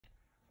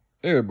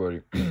Hey everybody,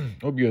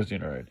 hope you guys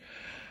doing alright.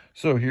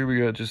 So here we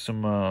got just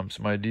some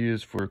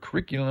ideas for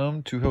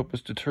curriculum to help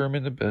us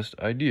determine the best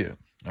idea.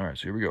 Alright,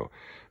 so here we go.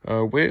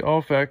 Weigh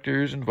all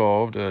factors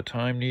involved,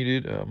 time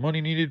needed,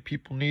 money needed,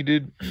 people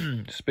needed,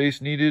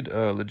 space needed,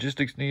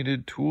 logistics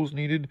needed, tools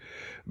needed,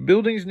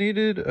 buildings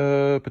needed,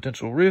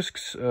 potential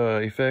risks,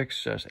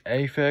 effects,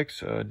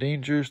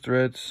 dangers,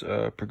 threats,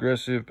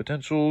 progressive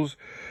potentials,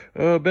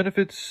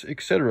 benefits,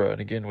 etc.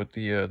 And again, with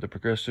the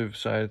progressive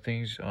side of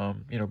things,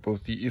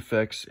 both the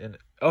effects and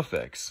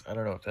affects. I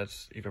don't know if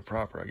that's even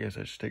proper. I guess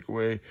I should take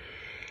away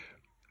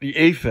the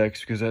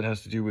affects because that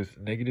has to do with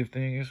negative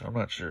things. I'm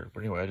not sure, but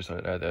anyway, I just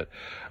thought I'd add that.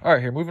 All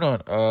right, here, moving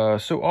on.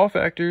 So all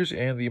factors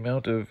and the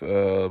amount of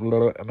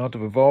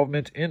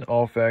involvement in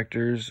all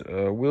factors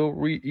will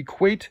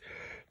equate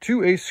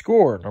to a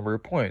score, number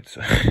of points.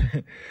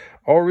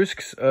 All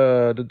risks,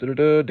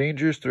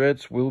 dangers,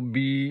 threats will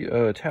be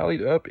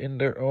tallied up in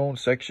their own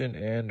section,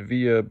 and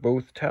via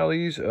both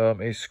tallies,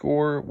 a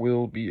score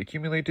will be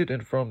accumulated,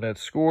 and from that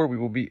score, we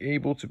will be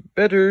able to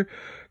better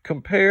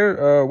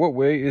compare what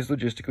way is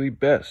logistically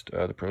best,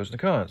 the pros and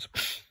the cons.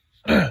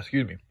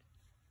 Excuse me.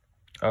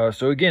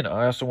 So again,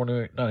 I also want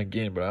to, not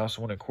again, but I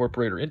also want to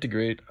incorporate or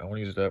integrate. I want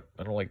to use that.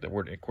 I don't like that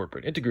word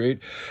incorporate. Integrate.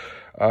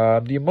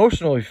 The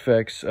emotional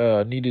effects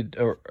needed,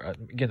 or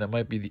again, that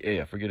might be the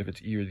A. I forget if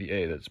it's E or the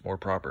A. That's more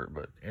proper.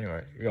 But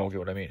anyway, you all get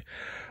what I mean.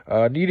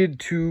 Needed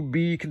to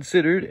be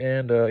considered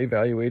and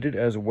evaluated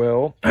as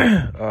well.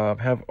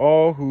 Have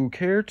all who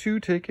care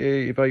to take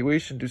a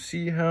evaluation to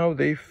see how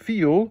they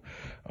feel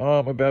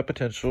about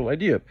potential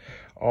idea.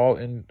 All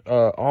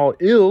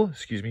ill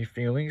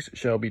feelings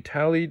shall be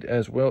tallied,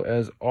 as well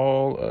as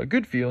all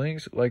good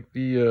feelings, like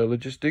the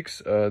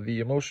logistics. The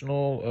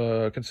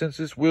emotional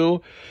consensus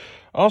will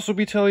also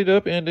be tallied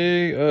up, and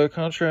a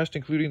contrast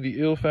including the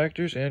ill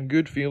factors and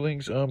good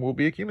feelings will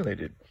be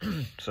accumulated.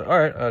 So, all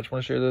right, I just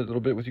want to share that a little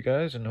bit with you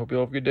guys, and hope you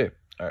all have a good day.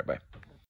 All right, bye.